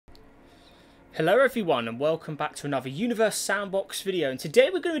Hello everyone and welcome back to another Universe Sandbox video, and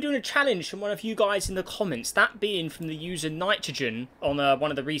today we're going to be doing a challenge from one of you guys in the comments, that being from the user Nitrogen on one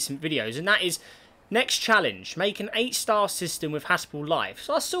of the recent videos, and that is next challenge, make an 8-star system with Habitable life.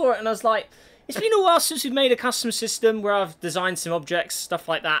 So I saw it and I was like, it's been a while since we've made a custom system where I've designed some objects, stuff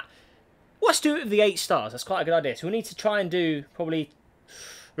like that. Let's do it with the 8 stars, that's quite a good idea. So we need to try and do probably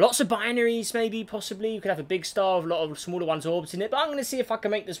lots of binaries, maybe, possibly. You could have a big star with a lot of smaller ones orbiting it, but I'm going to see if I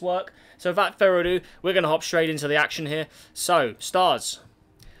can make this work. So without further ado, we're going to hop straight into the action here. So, stars.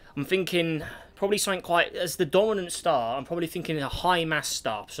 I'm thinking probably something quite, as the dominant star, I'm probably thinking a high mass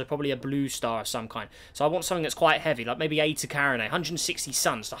star, so probably a blue star of some kind. So I want something that's quite heavy, like maybe Eta Carinae, 160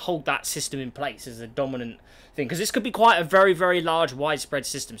 suns, to hold that system in place as a dominant thing. Because this could be quite a very, very large, widespread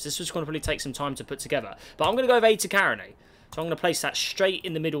system. So this was going to probably take some time to put together. But I'm going to go with Eta Carinae. So I'm going to place that straight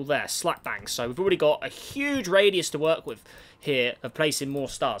in the middle there, slap bang. So we've already got a huge radius to work with here of placing more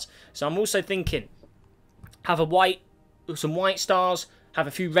stars. So I'm also thinking, have some white stars, have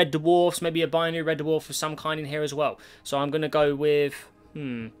a few red dwarfs, maybe a binary red dwarf of some kind in here as well. So I'm going to go with,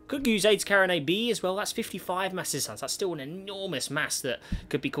 could use Eta Carinae B as well. That's 55 masses. That's still an enormous mass that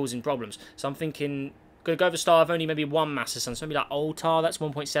could be causing problems. So I'm thinking, going to go with a star of only maybe 1 mass sun, so maybe like Altar, that's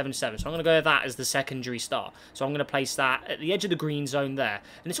 1.77. So I'm going to go with that as the secondary star. So I'm going to place that at the edge of the green zone there.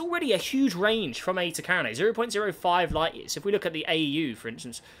 And it's already a huge range from Eta Carinae, 0.05 light years. If we look at the AU, for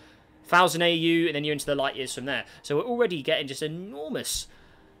instance, 1000 AU, and then you're into the light years from there. So we're already getting just enormous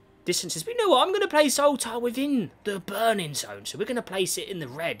distances. But you know what? I'm going to place Altar within the burning zone. So we're going to place it in the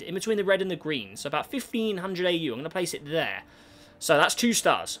red, in between the red and the green. So about 1500 AU. I'm going to place it there. So that's 2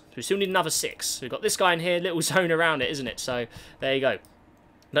 stars. So we still need another 6. So we've got this guy in here, little zone around it, isn't it? So there you go. I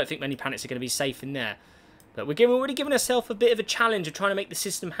don't think many planets are going to be safe in there. But we're already giving ourselves a bit of a challenge of trying to make the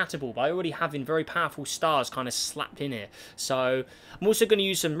system habitable by already having very powerful stars kind of slapped in here. So I'm also going to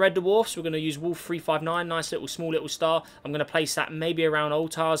use some red dwarfs. We're going to use Wolf 359, nice little small little star. I'm going to place that maybe around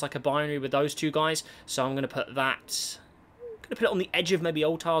Altars, like a binary with those 2 guys. So I'm going to put that, I'm going to put it on the edge of maybe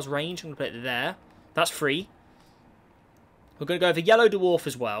Altar's range. I'm going to put it there. That's free. We're going to go for yellow dwarf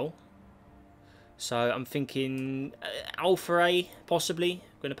as well. So I'm thinking Alpha A, possibly.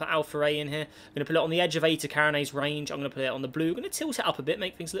 I'm going to put Alpha A in here. I'm going to put it on the edge of Eta Carinae's range. I'm going to put it on the blue. I'm going to tilt it up a bit,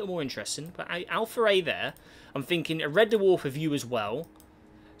 make things a little more interesting. But Alpha A there. I'm thinking a red dwarf of you as well.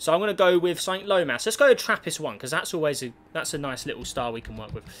 So I'm going to go with something low mass. Let's go with Trappist 1, because that's always a nice little star we can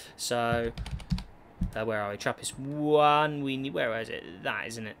work with. So where are we? Trappist 1. Where is it? That,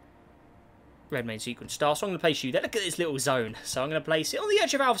 isn't it? Red main sequence star. So I'm going to place you there. Look at this little zone. So I'm going to place it on the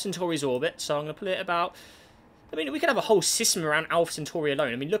edge of Alpha Centauri's orbit. So I'm going to put it about, I mean, we could have a whole system around Alpha Centauri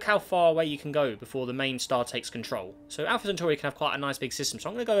alone. I mean, look how far away you can go before the main star takes control. So Alpha Centauri can have quite a nice big system. So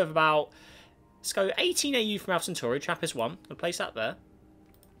I'm going to go with about, let's go 18 AU from Alpha Centauri, Trappist 1. I'm going to place that there.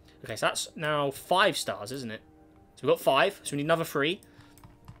 Okay, so that's now 5 stars, isn't it? So we've got 5. So we need another 3. So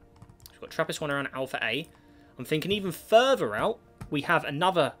we've got Trappist 1 around Alpha A. I'm thinking even further out, we have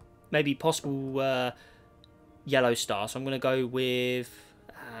another maybe possible yellow star. So I'm going to go with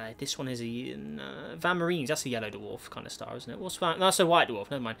this one is a Van Marines. That's a yellow dwarf kind of star, isn't it? What's that? No, that's a white dwarf.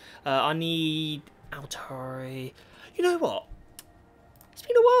 Never mind. I need Altari. You know what? It's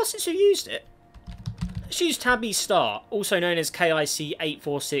been a while since we've used it. Let's use Tabby's star, also known as KIC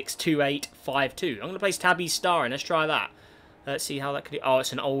 8462852. I'm going to place Tabby's star in. Let's try that. Let's see how that could be. Oh,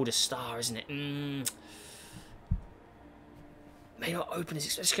 it's an older star, isn't it? May not open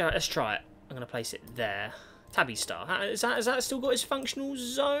as let's try it. I'm going to place it there. Tabby star. Has that still got its functional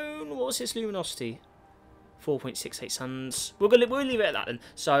zone? What's its luminosity? 4.68 suns. We'll leave it at that then.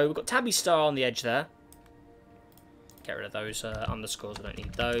 So we've got Tabby star on the edge there. Get rid of those underscores. I don't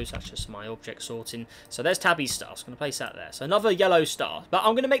need those. That's just my object sorting. So there's Tabby star. So I'm going to place that there. So another yellow star. But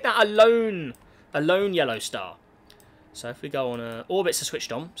I'm going to make that a lone yellow star. So if we go on orbits are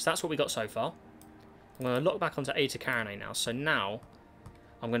switched on. So that's what we got so far. I'm going to lock back onto Eta Carinae now. So now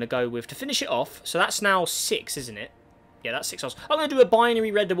I'm going to go with, to finish it off, so that's now 6, isn't it? Yeah, that's 6 stars. I'm going to do a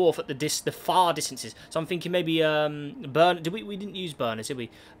binary red dwarf at the far distances. So I'm thinking maybe we didn't use Bernard, did we?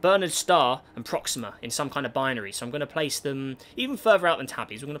 Bernard star and Proxima in some kind of binary. So I'm going to place them even further out than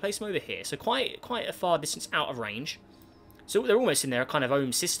Tabby's. We're going to place them over here. So quite a far distance out of range. So they're almost in their kind of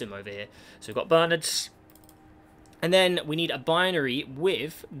own system over here. So we've got Bernard's. And then we need a binary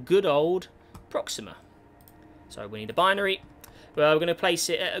with good old Proxima. So we need a binary. Well, we're going to place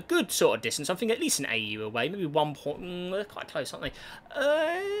it at a good sort of distance. I'm thinking at least an AU away. Maybe 1 point. They're quite close, aren't they?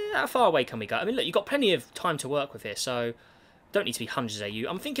 How far away can we go? I mean, look, you've got plenty of time to work with here. So don't need to be hundreds AU.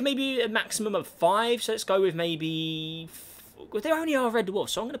 I'm thinking maybe a maximum of 5. So let's go with maybe They only are red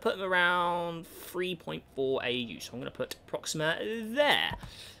dwarfs, so I'm going to put them around 3.4 AU. So I'm going to put Proxima there.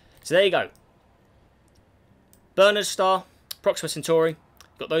 So there you go. Bernard star, Proxima Centauri.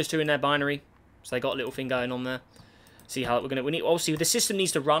 Got those two in their binary, so they got a little thing going on there. See how we're gonna. We need, obviously the system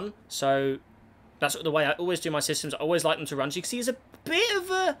needs to run, so that's the way I always do my systems. I always like them to run. So you can see there's a bit of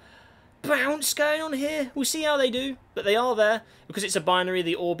a bounce going on here. We'll see how they do, but they are there. Because it's a binary,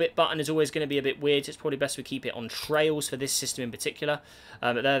 the orbit button is always going to be a bit weird. It's probably best we keep it on trails for this system in particular.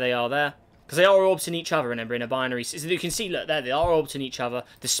 But there they are there. Because they are orbiting each other, remember, in a binary. So you can see, look, there they are orbiting each other,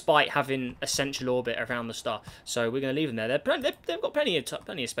 despite having a central orbit around the star. So we're going to leave them there. They've got plenty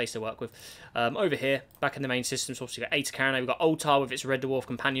of space to work with. Over here, back in the main system, so obviously we've got Eta Carinae. We've got Altar with its red dwarf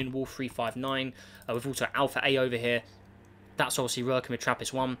companion, Wolf 359. We've also got Alpha A over here. That's obviously working with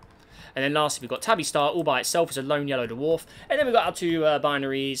TRAPPIST-1. And then lastly, we've got Tabby Star all by itself as a lone yellow dwarf. And then we've got our two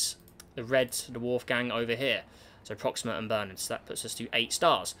binaries, the red dwarf gang over here. So Proxima and Bernard. So that puts us to 8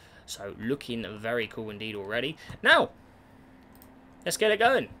 stars. So looking very cool indeed already. Now, let's get it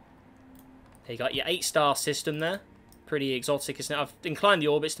going. There you got your 8-star system there. Pretty exotic, isn't it? I've inclined the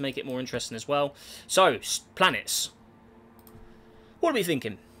orbits to make it more interesting as well. So, planets. What are we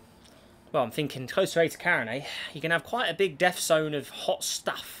thinking? Well, I'm thinking close to Eta Carinae, you can have quite a big death zone of hot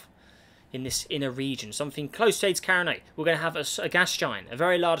stuff in this inner region. Something close to Eta Carinae. We're going to have a gas giant, a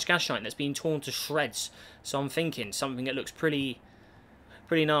very large gas giant that's been torn to shreds. So I'm thinking something that looks pretty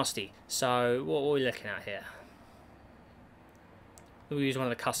nasty. So what are we looking at here? We use one of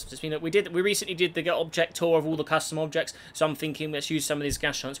the customs. It's been we recently did the object tour of all the custom objects. So I'm thinking let's use some of these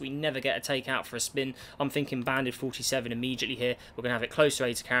gas giants we never get to take out for a spin. I'm thinking Banded 47 immediately here. We're gonna have it close to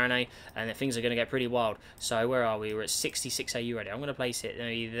Eta Carinae, and then things are gonna get pretty wild. So where are we? We're at 66 AU ready. I'm gonna place it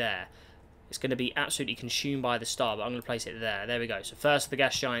maybe there. It's going to be absolutely consumed by the star, but I'm going to place it there. There we go. So first the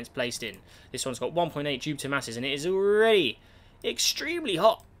gas giant's placed in. This one's got 1.8 Jupiter masses, and it is already extremely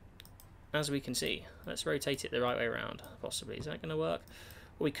hot, as we can see. Let's rotate it the right way around, possibly. Is that going to work?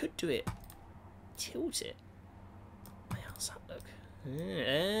 Or we could do it. Tilt it. How's that look?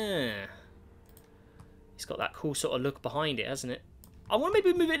 It's got that cool sort of look behind it, hasn't it? I want to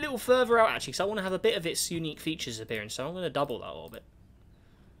maybe move it a little further out, actually, because I want to have a bit of its unique features appearing. So I'm going to double that orbit.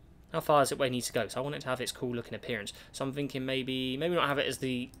 How far is it where it needs to go? So I want it to have its cool looking appearance. So I'm thinking maybe not have it as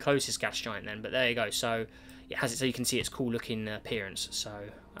the closest gas giant then, but there you go. So it has it so you can see its cool looking appearance. So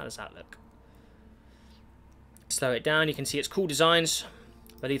how does that look? Slow it down, you can see its cool designs.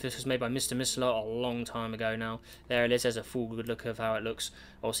 I believe this was made by Mr. Missler a long time ago now. There it is, there's a full good look of how it looks.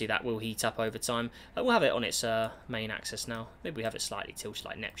 Obviously that will heat up over time. We'll have it on its main axis now. Maybe we have it slightly tilted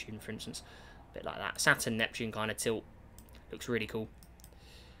like Neptune, for instance. A bit like that. Saturn, Neptune kind of tilt. Looks really cool.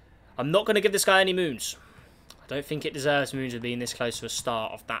 I'm not going to give this guy any moons. I don't think it deserves moons of being this close to a star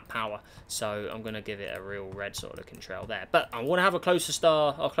of that power. So I'm going to give it a real red sort of looking trail there. But I want to have a closer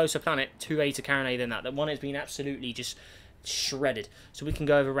star, or closer planet to Eta Carinae than that. The one has been absolutely just shredded. So we can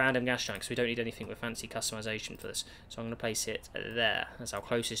go over random gas giants. We don't need anything with fancy customization for this. So I'm going to place it there. That's our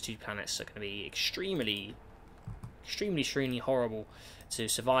closest two planets are going to be extremely horrible to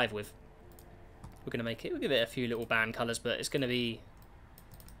survive with. We're going to make it. We'll give it a few little band colours, but it's going to be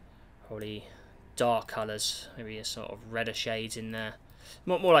probably dark colours, maybe a sort of redder shades in there.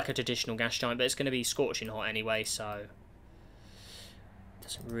 More like a traditional gas giant, but it's going to be scorching hot anyway, so it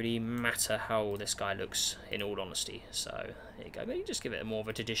doesn't really matter how this guy looks, in all honesty. So there you go. Maybe just give it a more of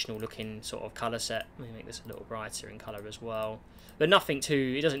a traditional looking sort of colour set. Maybe make this a little brighter in colour as well, but nothing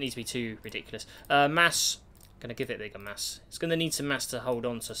too. It doesn't need to be too ridiculous. Mass. Going to give it a bigger mass. It's going to need some mass to hold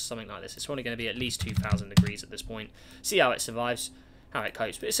on to something like this. It's probably going to be at least 2,000 degrees at this point. See how it survives. How it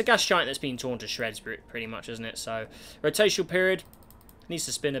copes, but it's a gas giant that's been torn to shreds pretty much, isn't it? So rotational period needs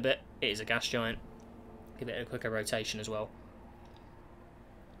to spin a bit. It is a gas giant. Give it a quicker rotation as well.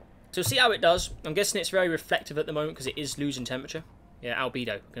 So see how it does. I'm guessing it's very reflective at the moment because it is losing temperature. Yeah, albedo.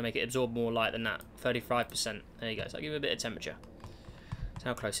 Going to make it absorb more light than that. 35%. There you go. So I'll give it a bit of temperature. So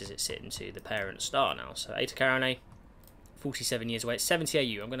how close is it sitting to the parent star now? So Eta Carinae, 47 years away. It's 70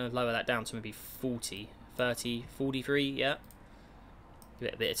 AU. I'm going to lower that down to maybe 40, 30, 43. Yeah. Give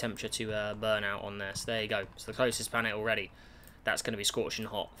it a bit of temperature to burn out on there. So there you go. It's the closest planet already. That's going to be scorching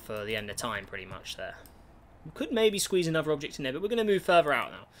hot for the end of time pretty much there. We could maybe squeeze another object in there, but we're going to move further out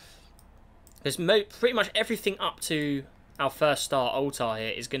now. Because pretty much everything up to our first star, Altar, here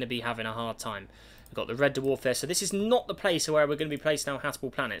is going to be having a hard time. We've got the red dwarf there. So this is not the place where we're going to be placing our habitable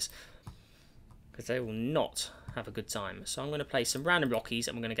planets. Because they will not have a good time. So I'm going to place some random Rockies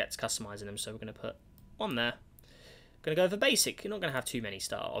and we're going to get to customizing them. So we're going to put one there. Going to go for basic. You're not going to have too many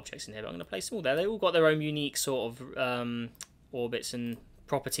star objects in here, but I'm going to place them all there. They've all got their own unique sort of orbits and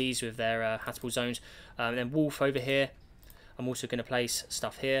properties with their habitable zones. And then Wolf over here. I'm also going to place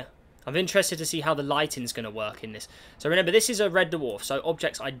stuff here. I'm interested to see how the lighting's going to work in this. So remember, this is a red dwarf, so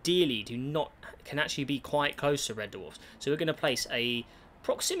objects ideally can actually be quite close to red dwarfs. So we're going to place a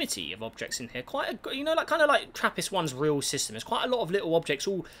proximity of objects in here. Quite a, you know, like kind of like TRAPPIST-1's real system. There's quite a lot of little objects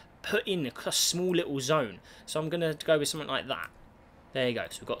all put in a small little zone. So I'm going to go with something like that. There you go.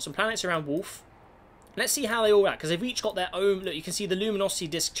 So we've got some planets around Wolf. Let's see how they all act, because they've each got their own... Look, you can see the luminosity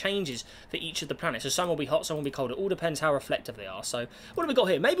disk changes for each of the planets. So some will be hot, some will be cold. It all depends how reflective they are. So what have we got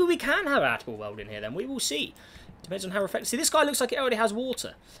here? Maybe we can have a habitable world in here then. We will see. Depends on how reflective... See, this guy looks like it already has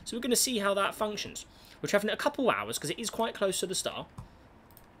water. So we're going to see how that functions. We're traveling it a couple hours, because it is quite close to the star.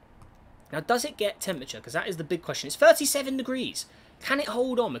 Now, does it get temperature? Because that is the big question. It's 37 degrees. Can it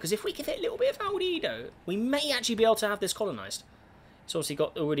hold on? Because if we give it a little bit of albedo, we may actually be able to have this colonised. It's obviously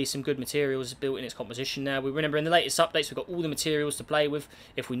got already some good materials built in its composition now. We remember in the latest updates we've got all the materials to play with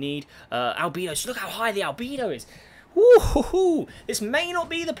if we need. Albedo, so look how high the albedo is. Woo-hoo-hoo. This may not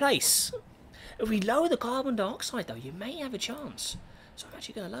be the place. If we lower the carbon dioxide though, you may have a chance. So I'm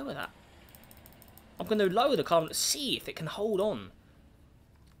actually going to lower that. I'm going to lower the carbon to see if it can hold on.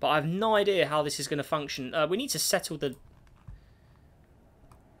 But I have no idea how this is going to function. We need to settle the...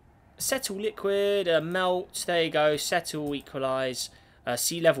 Settle liquid, melt, there you go, settle, equalise.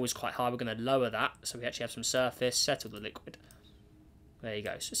 Sea level is quite high, we're going to lower that, so we actually have some surface, settle the liquid. There you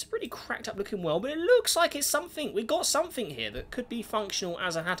go, so it's a pretty cracked up looking world, but it looks like it's something, we got something here that could be functional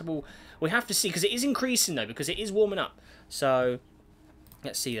as a habitable. We have to see, because it is increasing though, because it is warming up. So,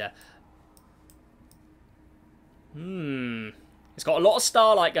 let's see there. It's got a lot of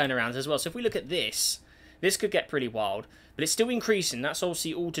starlight going around as well, so if we look at this, this could get pretty wild. But it's still increasing. That's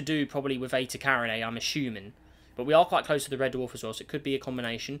obviously all to do probably with Eta Carinae, I'm assuming. But we are quite close to the red dwarf as well, so it could be a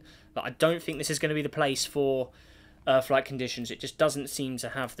combination. But I don't think this is going to be the place for flight conditions. It just doesn't seem to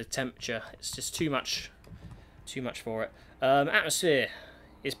have the temperature. It's just too much for it. Atmosphere.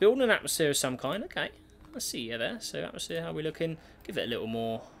 It's building an atmosphere of some kind. Okay, let's see you there. So atmosphere, how are we looking? Give it a little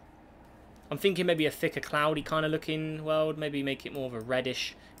more. I'm thinking maybe a thicker, cloudy kind of looking world. Maybe make it more of a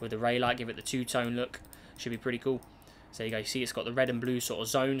reddish with the ray light. Give it the two-tone look. Should be pretty cool. So there you go, you see it's got the red and blue sort of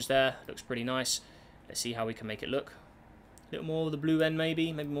zones there. Looks pretty nice. Let's see how we can make it look. A little more of the blue end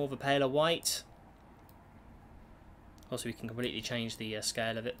maybe more of a paler white. Also we can completely change the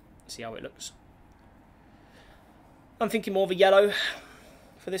scale of it. See how it looks. I'm thinking more of a yellow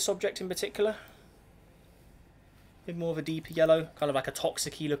for this object in particular. A bit more of a deeper yellow, kind of like a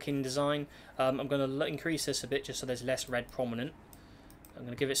toxic-y looking design. I'm going to increase this a bit just so there's less red prominent. I'm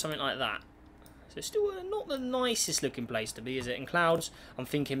going to give it something like that. So it's still not the nicest looking place to be, is it? In clouds, I'm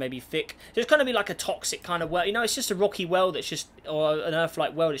thinking maybe thick. So it's going to be like a toxic kind of world. You know, it's just a rocky world that's just, or an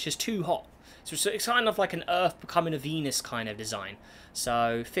Earth-like world. It's just too hot. So it's kind of like an Earth becoming a Venus kind of design.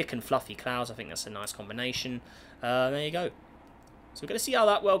 So thick and fluffy clouds, I think that's a nice combination. There you go. So we're going to see how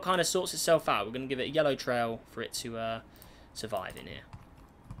that world kind of sorts itself out. We're going to give it a yellow trail for it to survive in here.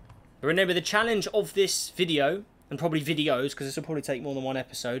 But remember, the challenge of this video, and probably videos, because this will probably take more than one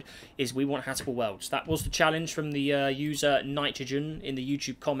episode, is we want habitable worlds. That was the challenge from the user Nitrogen in the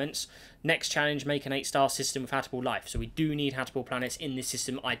YouTube comments. Next challenge, make an 8-star system with habitable life. So we do need habitable planets in this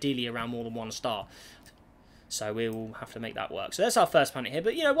system, ideally around more than 1 star. So we will have to make that work. So that's our first planet here.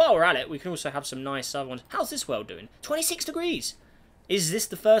 But, you know, while we're at it, we can also have some nice other ones. How's this world doing? 26 degrees! Is this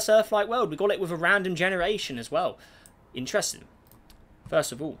the first Earth-like world? We got it with a random generation as well. Interesting.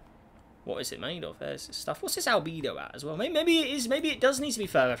 First of all, what is it made of? There's stuff. What's this albedo at as well? Maybe it is. Maybe it does need to be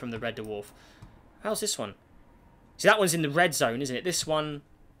further from the red dwarf. How's this one? See, that one's in the red zone, isn't it? This one,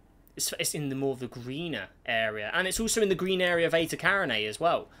 it's in the more of the greener area, and it's also in the green area of Eta Carinae as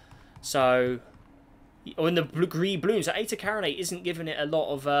well. So, or in the green bloom. So Eta Carinae isn't giving it a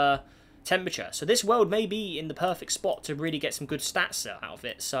lot of temperature. So this world may be in the perfect spot to really get some good stats out of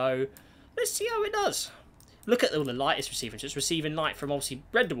it. So let's see how it does. Look at all the light it's receiving. So it's receiving light from obviously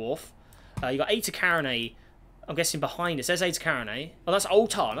red dwarf. You got Eta Carinae, I'm guessing behind us. There's Eta Carinae. Oh, that's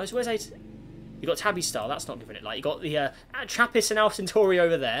Altar. No, so where's Eta? You got Tabby Star. That's not giving it light. You got the TRAPPIST and Alpha Centauri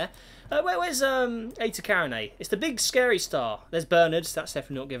over there. Where's Eta Carinae? It's the big scary star. There's Bernard's. That's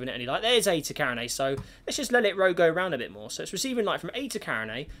definitely not giving it any light. There's Eta Carinae. So let's just let it go around a bit more. So it's receiving light from Eta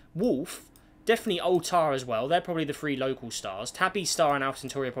Carinae, Wolf, definitely Altar as well. They're probably the 3 local stars. Tabby Star and Alpha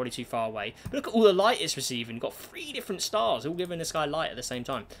Centauri are probably too far away. But look at all the light it's receiving. You've got 3 different stars all giving this guy light at the same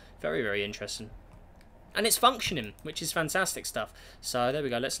time. Very, very interesting. And it's functioning, which is fantastic stuff. So there we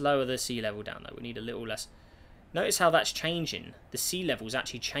go. Let's lower the sea level down though. We need a little less. Notice how that's changing. The sea level is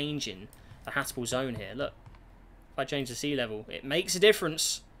actually changing the habitable zone here. Look. If I change the sea level, it makes a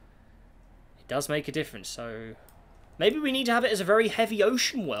difference. It does make a difference. So maybe we need to have it as a very heavy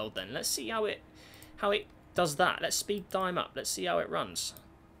ocean world then. Let's see how it does that. Let's speed time up. Let's see how it runs.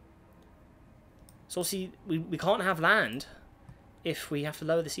 So obviously we can't have land if we have to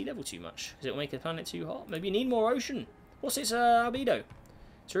lower the sea level too much, because it will make the planet too hot. Maybe you need more ocean. What's its albedo?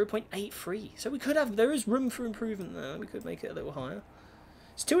 0.83. So we could have, there is room for improvement there. We could make it a little higher.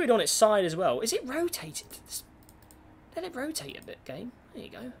 It's tilted on its side as well. Is it rotated? Let it rotate a bit, game. There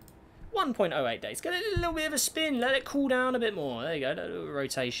you go. 1.08 days. Get a little bit of a spin. Let it cool down a bit more. There you go. A little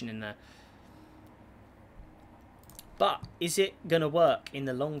rotation in there. But is it going to work in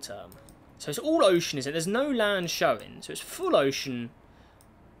the long term? So it's all ocean, isn't it? There's no land showing. So it's full ocean.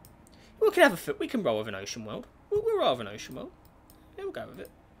 We can have we can roll with an ocean world. We'll roll with an ocean world. Yeah, we'll go with it.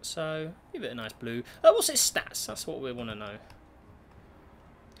 So give it a nice blue. What's its stats? That's what we want to know.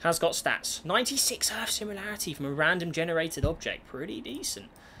 Has got stats. 96 Earth similarity from a random generated object. Pretty decent.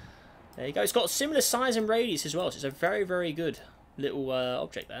 There you go. It's got similar size and radius as well. So it's a very, very good little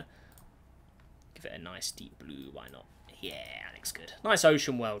object there. Give it a nice deep blue. Why not? Yeah, that looks good. Nice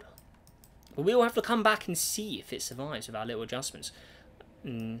ocean world. But we'll have to come back and see if it survives with our little adjustments.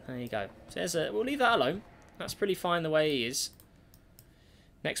 There you go. So there's we'll leave that alone. That's pretty fine the way it is.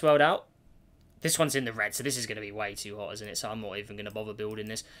 Next world out. This one's in the red, so this is going to be way too hot, isn't it? So I'm not even going to bother building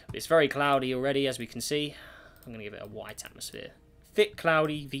this. But it's very cloudy already, as we can see. I'm going to give it a white atmosphere. Thick,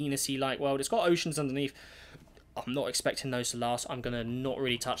 cloudy, Venus-y like world. It's got oceans underneath. I'm not expecting those to last. I'm going to not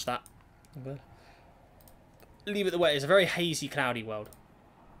really touch that. Leave it the way it is. A very hazy, cloudy world.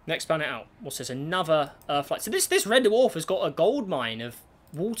 Next planet out. What's this? Another Earth-like. So this red dwarf has got a gold mine of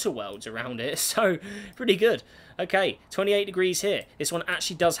water worlds around it. So, pretty good. Okay, 28 degrees here. This one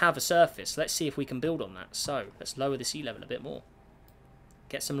actually does have a surface. Let's see if we can build on that. So, let's lower the sea level a bit more.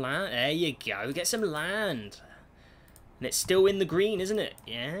 Get some land. There you go. Get some land. And it's still in the green, isn't it?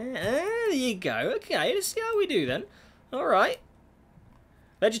 Yeah, there you go. Okay, let's see how we do then. Alright.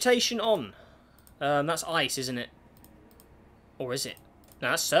 Vegetation on. That's ice, isn't it? Or is it? No,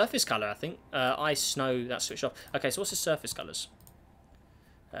 that's surface colour, I think. Ice, snow, that's switched off. Okay, so what's the surface colours?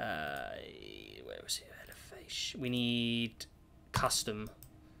 Where was it? Elevation. We need custom.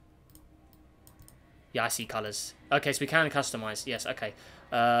 Yeah, I see colours. Okay, so we can customise. Yes, okay.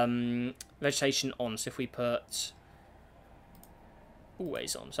 Vegetation on. So if we put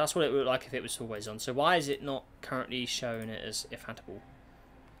always on. So that's what it would look like if it was always on. So why is it not currently showing it as if habitable?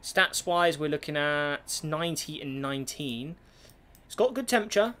 Stats-wise, we're looking at 90 and 19. It's got good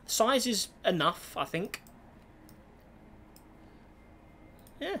temperature. Size is enough, I think.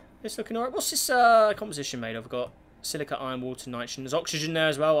 Yeah, it's looking alright. What's this composition made of? We've got silica, iron, water, nitrogen. There's oxygen there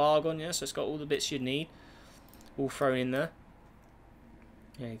as well, argon, yeah, so it's got all the bits you'd need. All thrown in there.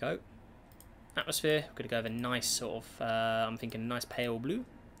 There you go. Atmosphere, we're going to go with a nice sort of, I'm thinking a nice pale blue.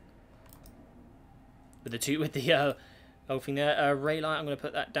 With the whole thing there. Ray light, I'm going to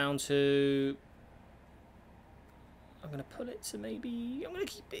put that down to... I'm going to put it to maybe... I'm going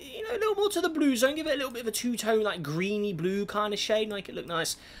to keep it, you know, a little more to the blue zone. Give it a little bit of a two-tone, like, greeny blue kind of shade. Make it look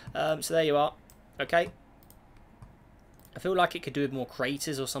nice. So there you are. Okay. I feel like it could do with more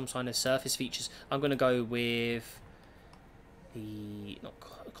craters or some kind of surface features. I'm going to go with the... Not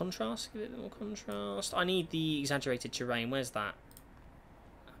contrast. Give it a bit more contrast. I need the exaggerated terrain. Where's that?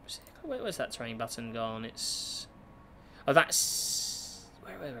 Where's that terrain button gone? It's... Oh, that's...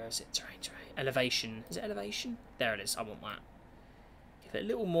 Where is it? Terrain. Elevation. Is it elevation? There it is. I want that. Give it a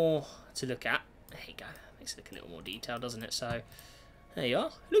little more to look at. There you go. Makes it look a little more detailed, doesn't it? So, there you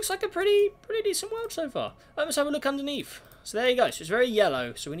are. Looks like a pretty decent world so far. Let's have a look underneath. So there you go. So it's very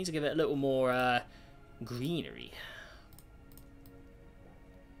yellow. So we need to give it a little more greenery.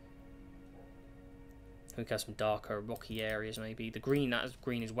 We can have some darker rocky areas maybe. The green, that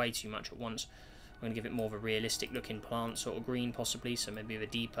green is way too much at once. I'm going to give it more of a realistic looking plant sort of green possibly. So maybe with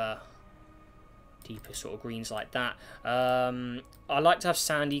a deeper sort of greens like that. I like to have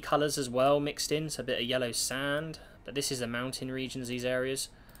sandy colours as well mixed in. So a bit of yellow sand. But this is the mountain regions, these areas.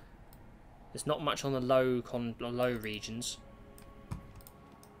 There's not much on the low regions.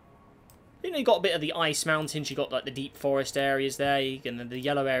 You know, you've got a bit of the ice mountains, you've got like the deep forest areas there, and the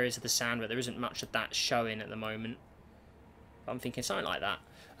yellow areas of the sand, but there isn't much of that showing at the moment. I'm thinking something like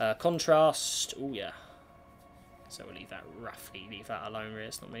that. Contrast, oh yeah. So we'll leave that roughly, leave that alone really,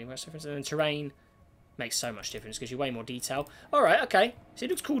 it's not really much difference. And then terrain makes so much difference, gives you way more detail. Alright, okay. So it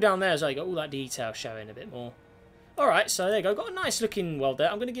looks cool down there as well, you got all that detail showing a bit more. Alright, so there you go, got a nice looking world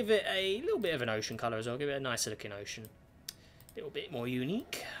there. I'm going to give it a little bit of an ocean colour as well, give it a nicer looking ocean. A little bit more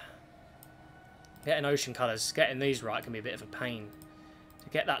unique. Getting ocean colours, getting these right can be a bit of a pain. To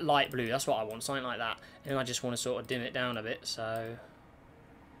get that light blue, that's what I want, something like that. And I just want to sort of dim it down a bit, so...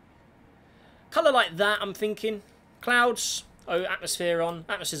 Colour like that, I'm thinking. Clouds, oh, atmosphere on.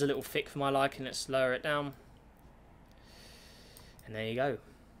 Atmosphere's a little thick for my liking, let's lower it down. And there you go.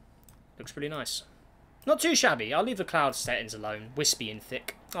 Looks pretty nice. Not too shabby. I'll leave the cloud settings alone. Wispy and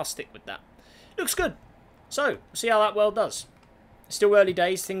thick. I'll stick with that. Looks good. So, we'll see how that world does. It's still early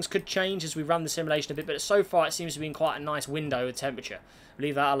days. Things could change as we run the simulation a bit, but so far it seems to be in quite a nice window of temperature.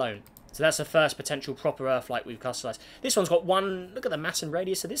 Leave that alone. So that's the first potential proper Earth-like we've customized. This one's got one... Look at the mass and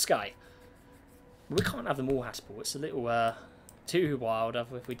radius of this guy. We can't have them all habitable. It's a little too wild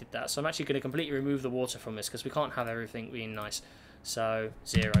if we did that. So I'm actually going to completely remove the water from this because we can't have everything being nice. So,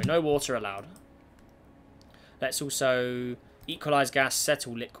 0. No water allowed. Let's also equalize gas,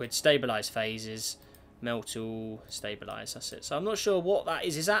 settle liquid, stabilize phases, melt all, stabilize. That's it. So I'm not sure what that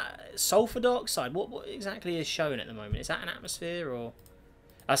is. Is that sulfur dioxide? What exactly is showing at the moment? Is that an atmosphere or...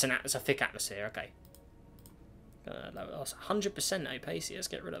 That's a thick atmosphere. Okay. 100% opacity. Let's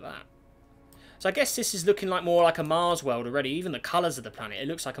get rid of that. So I guess this is looking like more like a Mars world already. Even the colours of the planet, it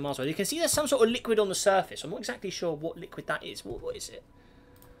looks like a Mars world. You can see there's some sort of liquid on the surface. I'm not exactly sure what liquid that is. What is it?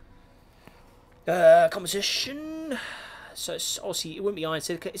 Composition. So it's obviously it wouldn't be iron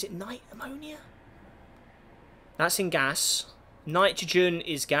silicate. Is it ammonia? That's in gas. Nitrogen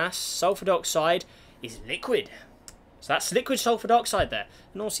is gas. Sulfur dioxide is liquid. So that's liquid sulfur dioxide there.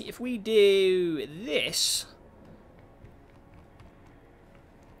 And obviously if we do this...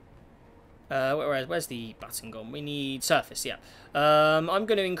 where's the button gone? We need surface, yeah. I'm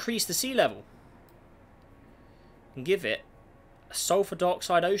going to increase the sea level. And give it a sulfur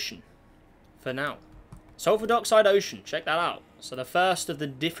dioxide ocean. For now. Sulfur dioxide ocean. Check that out. So the first of the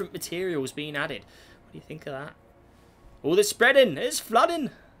different materials being added. What do you think of that? All this spreading. It's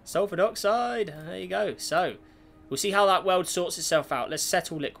flooding. Sulfur dioxide. There you go. So, we'll see how that world sorts itself out. Let's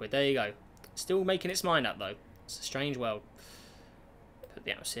settle liquid. There you go. Still making its mind up, though. It's a strange world. Put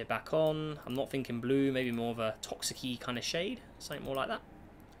the atmosphere back on. I'm not thinking blue. Maybe more of a toxic-y kind of shade. Something more like that.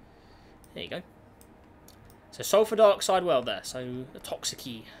 There you go. So, sulfur dioxide world there. So, a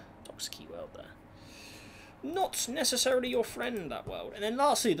toxic-y world there. Not necessarily your friend, that world. And then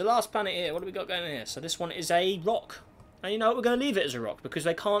lastly, the last planet here. What do we got going on here? So this one is a rock. And you know what? We're going to leave it as a rock because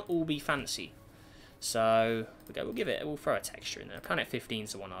they can't all be fancy. So we'll throw a texture in there. Planet 15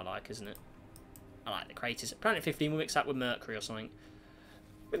 is the one I like, isn't it? I like the craters. Planet 15, we'll mix that with Mercury or something.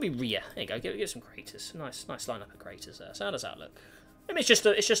 Maybe Rhea. There you go. Give some craters. Nice lineup of craters there. So how does that look? I mean, it's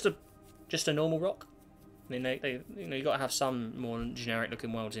just a normal rock. I mean, you got to have some more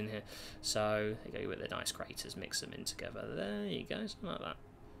generic-looking worlds in here. So they go with the nice craters, mix them in together. There you go, something like that.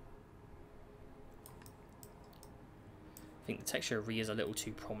 I think the texture of Rhea is a little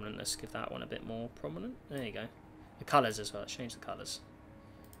too prominent. Let's give that one a bit more prominent. There you go. The colours as well. Let's change the colours.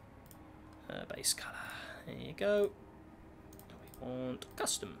 Base colour. There you go. We want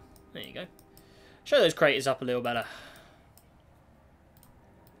custom. There you go. Show those craters up a little better.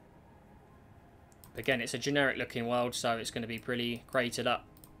 Again, it's a generic looking world, so it's going to be pretty cratered up.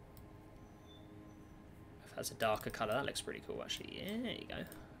 If that's a darker colour, that looks pretty cool actually. Yeah, there you go.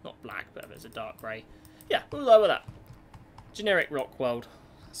 Not black, but there's a dark grey. Yeah, we'll lower that. Generic rock world.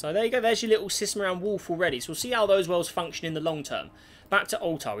 So there you go, there's your little system around Wolf already. So we'll see how those worlds function in the long term. Back to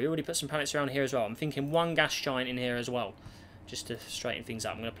Altar, we already put some planets around here as well. I'm thinking one gas giant in here as well. Just to straighten things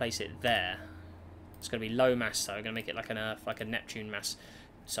up, I'm going to place it there. It's going to be low mass though, I'm going to make it like an Earth, like a Neptune mass.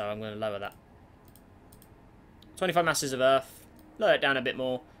 So I'm going to lower that. 25 masses of Earth, lower it down a bit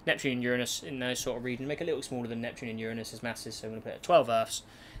more. Neptune and Uranus in those sort of regions. Make it a little smaller than Neptune and Uranus's masses. So I'm going to put it at 12 Earths.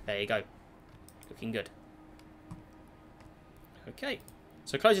 There you go. Looking good. Okay.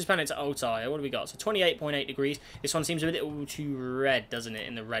 So closest planet to Altair. What do we got? So 28.8 degrees. This one seems a little too red, doesn't it?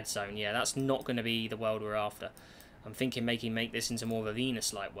 In the red zone. Yeah, that's not going to be the world we're after. I'm thinking make this into more of a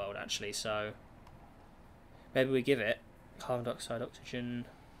Venus-like world, actually. So maybe we give it carbon dioxide, oxygen,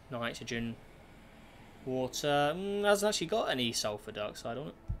 nitrogen, water. Hasn't actually got any sulfur dioxide on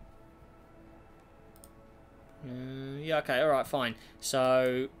it. Yeah, okay, alright, fine.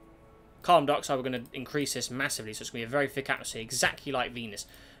 So, carbon dioxide, we're going to increase this massively, so it's going to be a very thick atmosphere, exactly like Venus.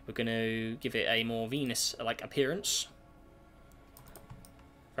 We're going to give it a more Venus-like appearance.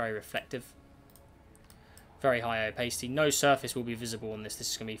 Very reflective. Very high opacity. No surface will be visible on this. This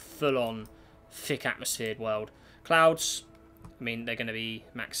is going to be full-on, thick atmosphered world. Clouds. I mean, they're going to be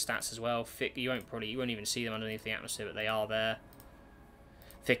max stats as well. Thick, you won't even see them underneath the atmosphere, but they are there.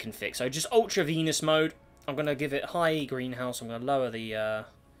 Thick and thick. So just Ultra Venus mode. I'm going to give it high greenhouse. I'm going to lower the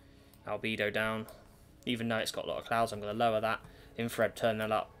albedo down. Even though it's got a lot of clouds, I'm going to lower that. Infrared, turn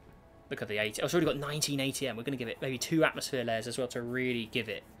that up. Look at the 80. Oh, it's already got 19 ATM. We're going to give it maybe 2 atmosphere layers as well to really give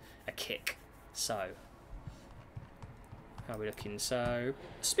it a kick. So, how are we looking? So,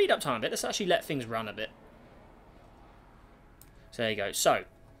 speed up time a bit. Let's actually let things run a bit. So there you go. So,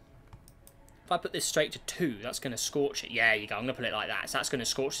 If I put this straight to 2, that's going to scorch it. Yeah, you go. I'm going to put it like that. So that's going to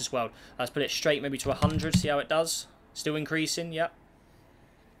scorch this world. Let's put it straight maybe to 100. See how it does. Still increasing. Yep.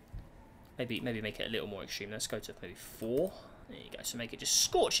 Maybe make it a little more extreme. Let's go to maybe 4. There you go. So make it just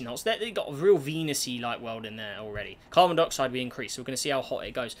scorching hot. So they've got a real Venus-y like world in there already. Carbon dioxide we increase. So we're going to see how hot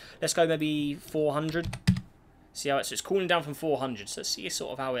it goes. Let's go maybe 400. See how it's cooling down from 400. So let's see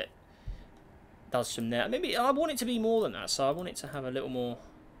sort of how it does from there. Maybe I want it to be more than that. So I want it to have a little more.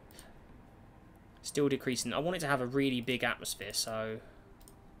 Still decreasing. I want it to have a really big atmosphere. So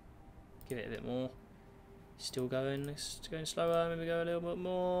give it a bit more. Still going. It's going slower. Maybe go a little bit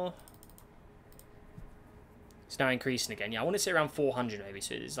more. It's now increasing again. Yeah, I want it to sit around 400 maybe,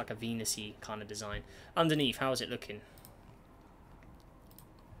 so it's like a Venus-y kind of design. Underneath, how is it looking?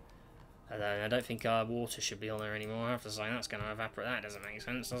 I don't think water should be on there anymore. I have to say that's going to evaporate. That doesn't make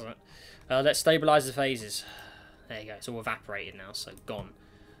sense, does it? Let's stabilise the phases. There you go. It's all evaporated now, so gone.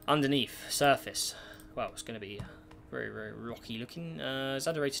 Underneath, surface. Well, it's going to be very, very rocky looking. Is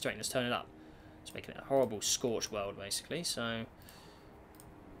that a rated strength? Let's turn it up. It's making it a horrible scorched world, basically, so...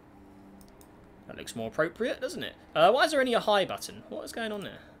 That looks more appropriate, doesn't it? Why is there only a high button? What is going on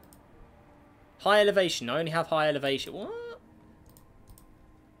there? High elevation. I only have high elevation. What?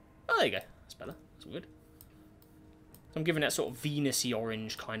 Oh, there you go. That's better. That's all good. So I'm giving that sort of Venus-y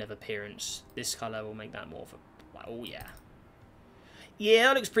orange kind of appearance. This colour will make that more of a... Oh, yeah. Yeah,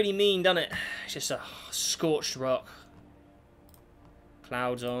 that looks pretty mean, doesn't it? It's just a scorched rock.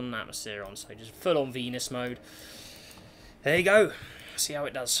 Clouds on, atmosphere on. So just full-on Venus mode. There you go. See how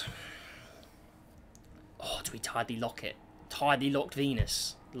it does. Oh, do we tidally lock it? Tidally locked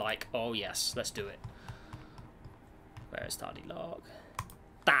Venus. Like, oh yes, let's do it. Where is tidally lock?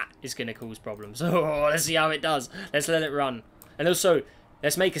 That is going to cause problems. Oh, let's see how it does. Let's let it run. And also,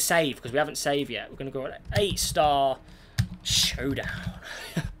 let's make a save, because we haven't saved yet. We're going to go at 8-star showdown.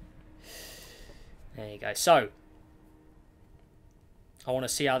 There you go. So, I want to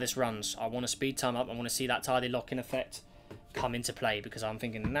see how this runs. I want to speed time up. I want to see that tidally locking effect come into play, because I'm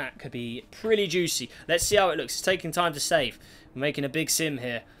thinking that could be pretty juicy. Let's see how it looks. It's taking time to save. We're making a big sim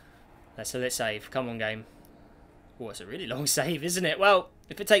here. Let's let it save. Come on, game. Oh, it's a really long save, isn't it? Well,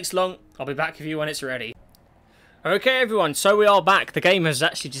 if it takes long, I'll be back with you when it's ready. Okay, everyone, so we are back. The game has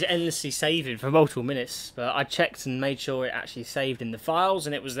actually just endlessly saving for multiple minutes, but I checked and made sure it actually saved in the files,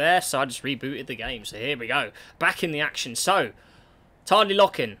 and it was there, so I just rebooted the game. So here we go. Back in the action. So, tidally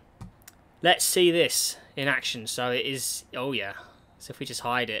locking. Let's see this in action. So it is, oh yeah. So if we just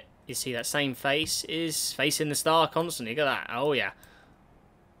hide it, you see that same face is facing the star constantly. Look at that. Oh yeah.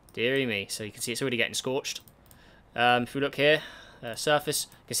 Deary me. So you can see it's already getting scorched. If we look here, surface,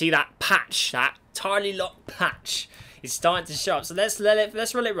 you can see that patch, that tidally locked patch is starting to show up. So let's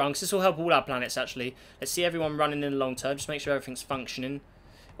roll it run, because this will help all our planets actually. Let's see everyone running in the long term. Just make sure everything's functioning.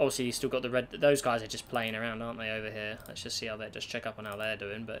 Obviously, you still got the red. Those guys are just playing around, aren't they, over here? Let's just see how just check up on how they're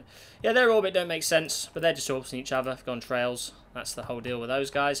doing. But yeah, their orbit don't make sense, but they're just orbiting each other. Gone trails. That's the whole deal with those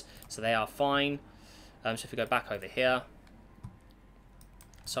guys. So they are fine. So if we go back over here,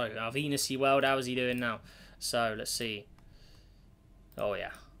 so our Venus-y world, how is he doing now? So let's see. Oh yeah,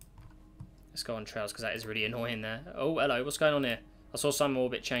 let's go on trails, because that is really annoying there. Oh hello, what's going on here? I saw some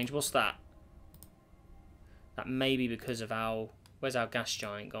orbit change. What's that? That may be because of our... Where's our gas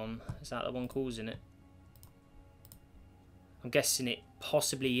giant gone? Is that the one causing it? I'm guessing it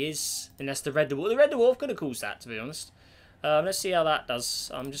possibly is. Unless the red dwarf. The red dwarf could have caused that, to be honest. Let's see how that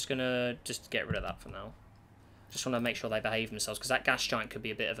does. I'm just going to get rid of that for now. Just want to make sure they behave themselves, because that gas giant could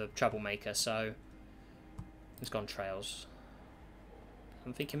be a bit of a troublemaker. So, it's gone trails.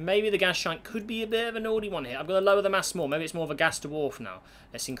 I'm thinking maybe the gas giant could be a bit of a naughty one here. I'm going to lower the mass more. Maybe it's more of a gas dwarf now.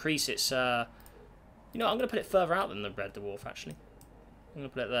 Let's increase its... You know, I'm going to put it further out than the red dwarf, actually. I'm going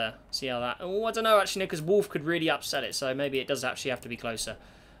to put it there. See how that... Oh, I don't know, actually, because Wolf could really upset it. So maybe it does actually have to be closer.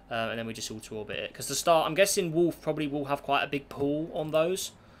 And then we just auto-orbit it. Because the star... I'm guessing Wolf probably will have quite a big pull on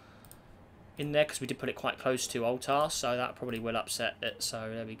those in there, because we did put it quite close to Altar. So that probably will upset it.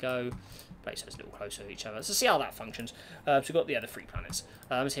 So there we go. Place those a little closer to each other. So see how that functions. So we've got the other 3 planets.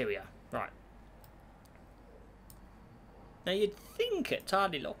 So here we are. Right. Now you'd think at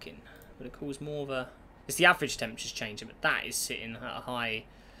tidally locking would have caused more of a... It's the average temperature's changing, but that is sitting at a high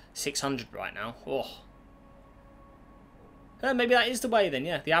 600 right now. Oh. Maybe that is the way then,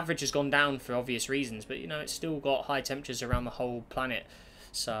 yeah. The average has gone down for obvious reasons, but, you know, it's still got high temperatures around the whole planet.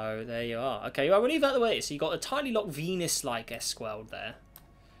 So, there you are. Okay, well, we'll leave that the way it is. So, you've got a tidally locked Venus-like-esque world there.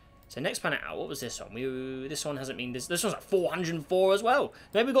 So, next planet out, what was this one? This one hasn't been... This one's like 404 as well.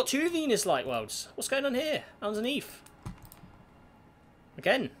 Maybe we've got 2 Venus-like worlds. What's going on here? Underneath.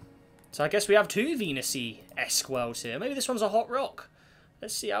 Again. So I guess we have 2 Venus-y-esque worlds here. Maybe this one's a hot rock.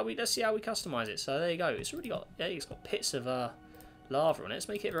 Let's see how we customize it. So there you go. It's already got, yeah, it's got pits of lava on it. Let's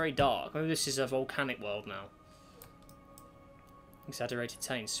make it very dark. Maybe this is a volcanic world now. Exaggerated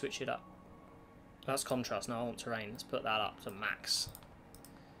terrain. Switch it up. That's contrast. Now I want terrain. Let's put that up to max.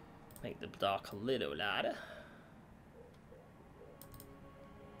 Make the dark a little lighter.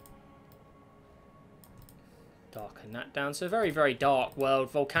 Darken that down. So very, very dark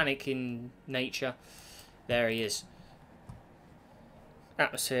world. Volcanic in nature. There he is.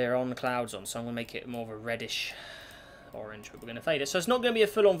 Atmosphere on, the clouds on. So I'm going to make it more of a reddish orange. But we're going to fade it. So it's not going to be a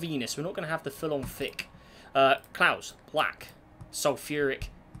full-on Venus. We're not going to have the full-on thick. Clouds. Black. Sulfuric.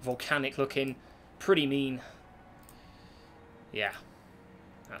 Volcanic looking. Pretty mean. Yeah.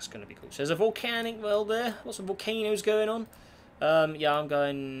 That's going to be cool. So there's a volcanic world there. Lots of volcanoes going on. Yeah, I'm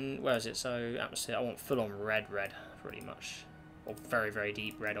going... Where is it? So, atmosphere. I want full-on red, pretty much. Or very, very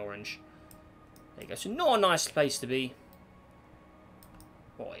deep red-orange. There you go. So not a nice place to be.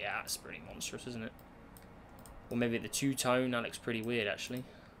 Oh, yeah, that's pretty monstrous, isn't it? Or maybe the two-tone. That looks pretty weird, actually.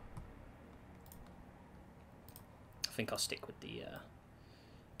 I think I'll stick with the...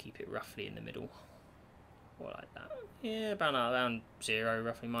 keep it roughly in the middle. Or like that. Yeah, about around 0,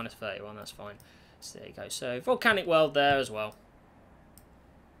 roughly. Minus 31, that's fine. So there you go. So, volcanic world there as well.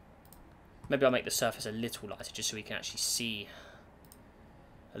 Maybe I'll make the surface a little lighter just so we can actually see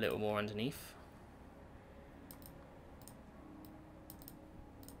a little more underneath.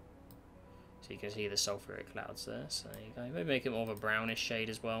 So you can see the sulfuric clouds there. So there you go. Maybe make it more of a brownish shade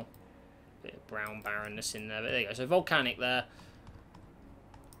as well. Bit of brown barrenness in there. But there you go. So volcanic there.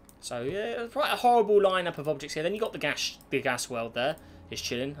 So yeah, quite a horrible lineup of objects here. Then you got the gas world there. It's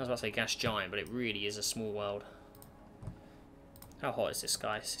chilling. I was about to say gas giant, but it really is a small world. How hot is this,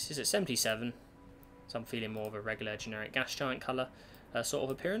 guys? This is at 77. So I'm feeling more of a regular generic gas giant colour sort of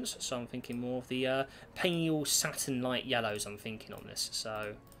appearance. So I'm thinking more of the pale Saturn-like yellows I'm thinking on this.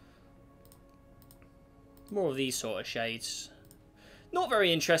 So more of these sort of shades. Not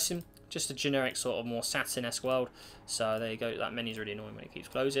very interesting. Just a generic sort of more Saturn-esque world. So there you go. That menu's really annoying when it keeps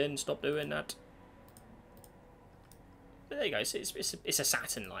closing. Stop doing that. But there you go. It's a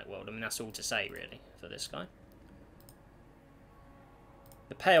Saturn-like world. I mean, that's all to say, really, for this guy.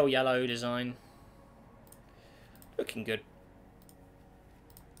 The pale yellow design. Looking good.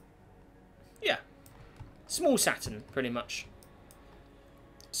 Yeah. Small Saturn, pretty much.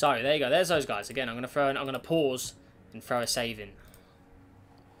 So, there you go. There's those guys. Again, I'm going to pause and throw a save in.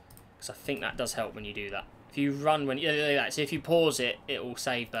 Because I think that does help when you do that. If you run when... Yeah, so if you pause it, it will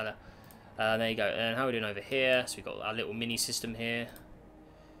save better. There you go. And how are we doing over here? So we've got our little mini system here.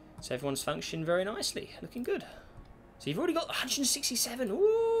 So everyone's functioning very nicely. Looking good. So you've already got 167.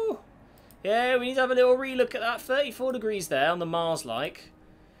 Ooh! Yeah, we need to have a little relook at that. 34 degrees there on the Mars-like.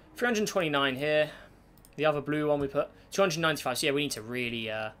 329 here. The other blue one we put. 295. So yeah, we need to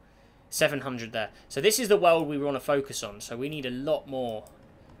really... 700 there. So this is the world we want to focus on. So we need a lot more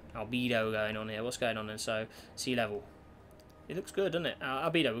albedo going on here. What's going on there? So sea level. It looks good, doesn't it?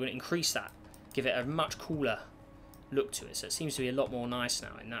 Albedo, we're going to increase that. Give it a much cooler look to it. So it seems to be a lot more nice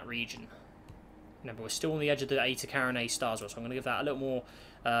now in that region. Remember, we're still on the edge of the Eta Carinae stars, so I'm going to give that a little more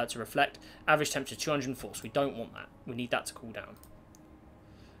to reflect. Average temperature 204, so we don't want that. We need that to cool down.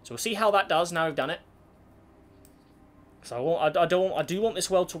 So we'll see how that does now we've done it. So I do want this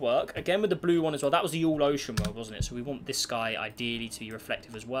world to work. Again with the blue one as well. That was the all ocean world, wasn't it? So we want this sky ideally to be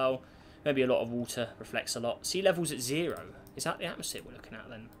reflective as well. Maybe a lot of water reflects a lot. Sea level's at 0. Is that the atmosphere we're looking at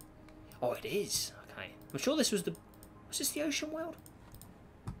then? Oh, it is. Okay. I'm sure this was the... Was this the ocean world?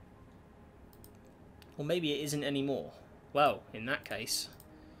 Or maybe it isn't anymore. Well, in that case,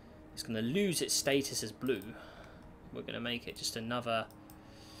 it's going to lose its status as blue. We're going to make it just another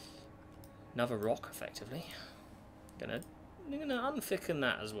rock, effectively. I'm going to unthicken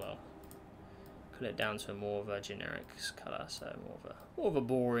that as well. Cut it down to more of a generic colour, so more of a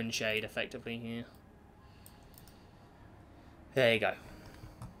boring shade, effectively here. There you go.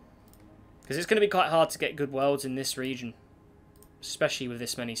 Because it's going to be quite hard to get good worlds in this region, especially with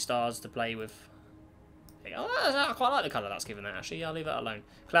this many stars to play with. Oh, I quite like the colour that's given that, actually. I'll leave that alone.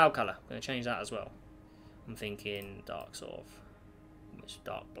 Cloud colour. I'm going to change that as well. I'm thinking dark sort of... almost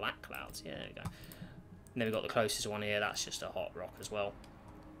dark black clouds. Yeah, there we go. And then we've got the closest one here. That's just a hot rock as well.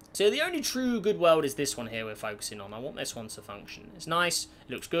 So the only true good world is this one here we're focusing on. I want this one to function. It's nice.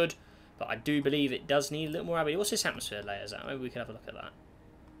 It looks good. But I do believe it does need a little more albedo. What's this atmosphere layers at? Maybe we could have a look at that.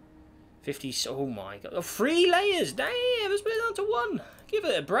 50... Oh my god. Oh, 3 layers! Damn! Let's put it down to 1. Give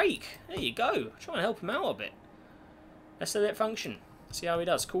it a break. There you go. Try and help him out a bit. Let's let it function. See how he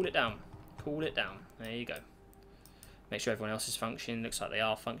does. Cool it down. Cool it down. There you go. Make sure everyone else is functioning. Looks like they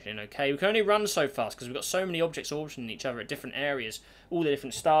are functioning okay. We can only run so fast because we've got so many objects orbiting each other at different areas. All the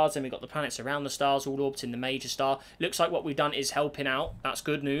different stars, and we've got the planets around the stars, all orbiting the major star. Looks like what we've done is helping out. That's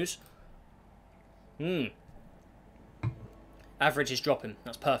good news. Average is dropping.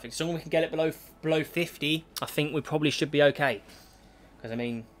 That's perfect. As long as we can get it below 50, I think we probably should be okay. Because, I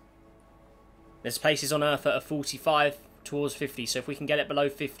mean, there's places on Earth that are 45 towards 50. So if we can get it below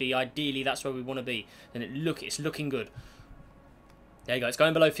 50, ideally that's where we want to be. Then it's looking good. There you go. It's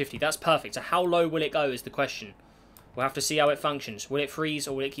going below 50. That's perfect. So how low will it go is the question. We'll have to see how it functions. Will it freeze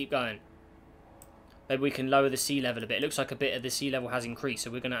or will it keep going? Maybe we can lower the sea level a bit. It looks like a bit of the sea level has increased.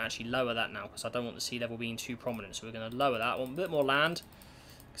 So we're going to actually lower that now because I don't want the sea level being too prominent. So we're going to lower that. I want a bit more land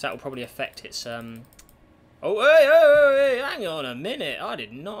because that will probably affect its... Oh, hey, hang on a minute. I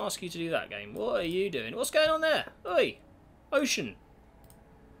did not ask you to do that, game. What are you doing? What's going on there? Oi, ocean.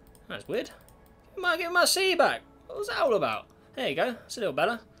 That's weird. Give my sea back. What was that all about? There you go. That's a little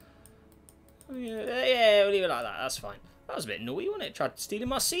better. Yeah, we'll leave it like that. That's fine. That was a bit naughty, wasn't it? Tried stealing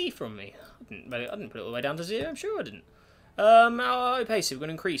my sea from me. I didn't put it all the way down to 0. I'm sure I didn't. How pace? We're going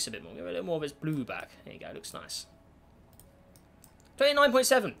to increase a bit more. Give it a little more of its blue back. There you go. Looks nice.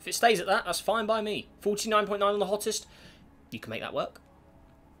 29.7. If it stays at that, that's fine by me. 49.9 on the hottest. You can make that work.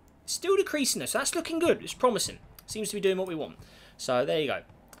 It's still decreasing though, so that's looking good. It's promising. Seems to be doing what we want. So there you go.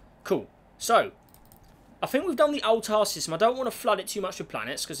 Cool. So I think we've done the Altar system. I don't want to flood it too much with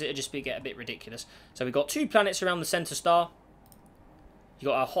planets because it'll just get a bit ridiculous. So we've got 2 planets around the centre star. You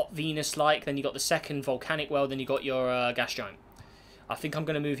got a hot Venus-like, then you got the second volcanic world, then you got your gas giant. I think I'm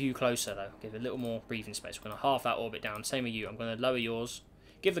going to move you closer, though. Give it a little more breathing space. We're going to half that orbit down. Same with you. I'm going to lower yours.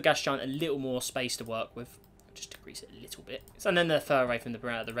 Give the gas giant a little more space to work with. Just decrease it a little bit. And then they're further away from the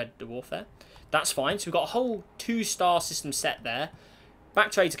red dwarf there. That's fine. So we've got a whole 2-star system set there. Back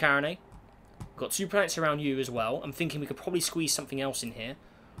to Eta Carinae. We've got 2 planets around you as well. I'm thinking we could probably squeeze something else in here.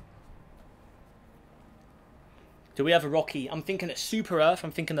 Do we have a rocky? I'm thinking a super Earth.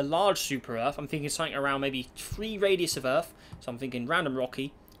 I'm thinking a large super Earth. I'm thinking something around maybe 3 radius of Earth. So I'm thinking random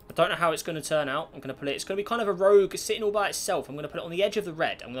rocky. I don't know how it's going to turn out. I'm going to put it. It's going to be kind of a rogue sitting all by itself. I'm going to put it on the edge of the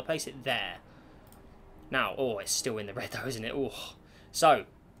red. I'm going to place it there. Now, oh, it's still in the red though, isn't it? Oh, so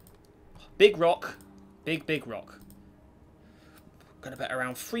big rock, big rock. Going to bet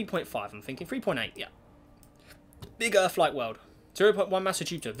around 3.5. I'm thinking 3.8. Yeah. Big Earth-like world. 0.1 mass of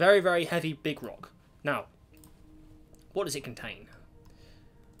Jupiter. Very, very heavy big rock. Now, what does it contain?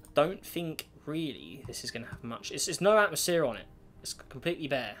 Don't think really this is going to have much. There's no atmosphere on it. It's completely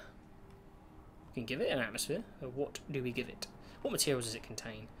bare. We can give it an atmosphere. But what do we give it? What materials does it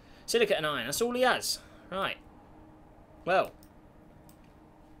contain? Silicate and iron. That's all he has. Right. Well.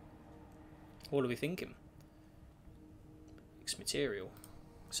 What are we thinking? Mixed material.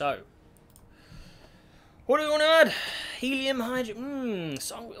 So. What do we want to add? Helium, hydrogen.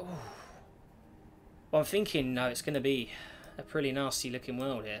 Oh. Well, I'm thinking, no, it's going to be a pretty nasty looking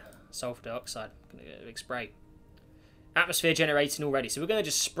world here. Sulfur dioxide. Going to get a big spray. Atmosphere generating already. So we're going to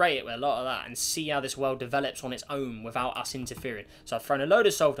just spray it with a lot of that and see how this world develops on its own without us interfering. So I've thrown a load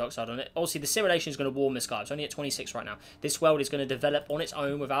of sulfur dioxide on it. Obviously, the simulation is going to warm the sky. It's only at 26 right now. This world is going to develop on its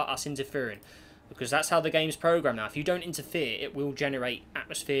own without us interfering. Because that's how the game's programmed now. If you don't interfere, it will generate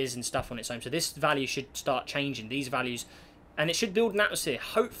atmospheres and stuff on its own. So this value should start changing. These values... And it should build an atmosphere,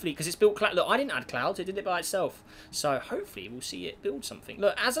 hopefully, because it's built cloud. Look, I didn't add clouds, it did it by itself. So hopefully we'll see it build something.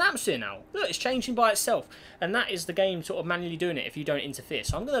 Look, as an atmosphere now. Look, it's changing by itself. And that is the game sort of manually doing it if you don't interfere.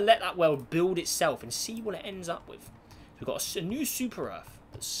 So I'm going to let that world build itself and see what it ends up with. We've got a new super Earth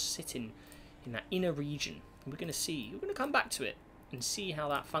that's sitting in that inner region. And we're going to see, we're going to come back to it and see how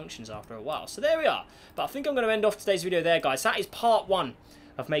that functions after a while. So there we are. But I think I'm going to end off today's video there, guys. That is part 1.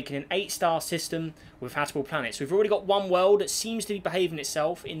 Of making an 8-star system with habitable planets. We've already got one world that seems to be behaving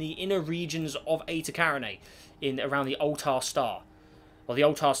itself in the inner regions of Eta Carinae, around the Altar star, or the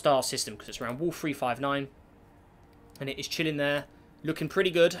Altar star system, because it's around Wolf 359, and it is chilling there, looking pretty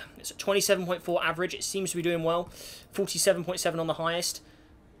good. It's at 27.4 average. It seems to be doing well. 47.7 on the highest.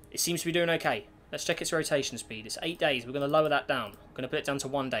 It seems to be doing okay. Let's check its rotation speed. It's 8 days. We're going to lower that down. We're going to put it down to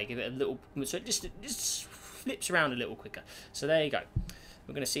 1 day. Give it a little, so it just flips around a little quicker. So there you go.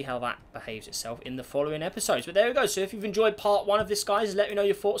 We're going to see how that behaves itself in the following episodes. But there we go. So if you've enjoyed part 1 of this, guys, let me know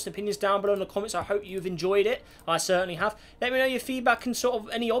your thoughts and opinions down below in the comments. I hope you've enjoyed it. I certainly have. Let me know your feedback and sort of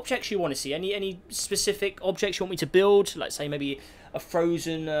any objects you want to see. Any specific objects you want me to build. Like, say, maybe a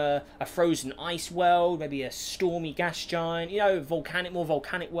frozen ice world. Maybe a stormy gas giant. You know, more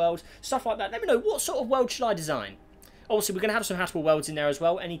volcanic worlds. Stuff like that. Let me know, what sort of world should I design? Obviously, we're going to have some habitable worlds in there as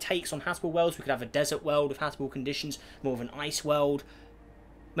well. Any takes on habitable worlds? We could have a desert world with habitable conditions. More of an ice world.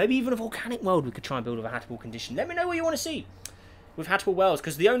 Maybe even a volcanic world we could try and build with a habitable condition. Let me know what you want to see with habitable worlds,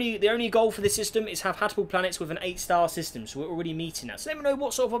 because the only goal for this system is have habitable planets with an 8-star system, so we're already meeting that. So let me know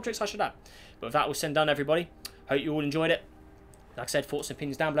what sort of objects I should have. But with that, we'll send done, everybody. Hope you all enjoyed it. Like I said, thoughts and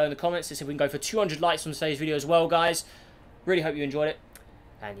opinions down below in the comments. Let's see if we can go for 200 likes on today's video as well, guys. Really hope you enjoyed it.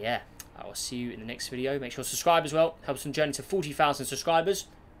 And yeah, I will see you in the next video. Make sure to subscribe as well. Helps on the journey to 40,000 subscribers.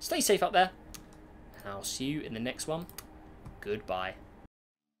 Stay safe up there. And I'll see you in the next one. Goodbye.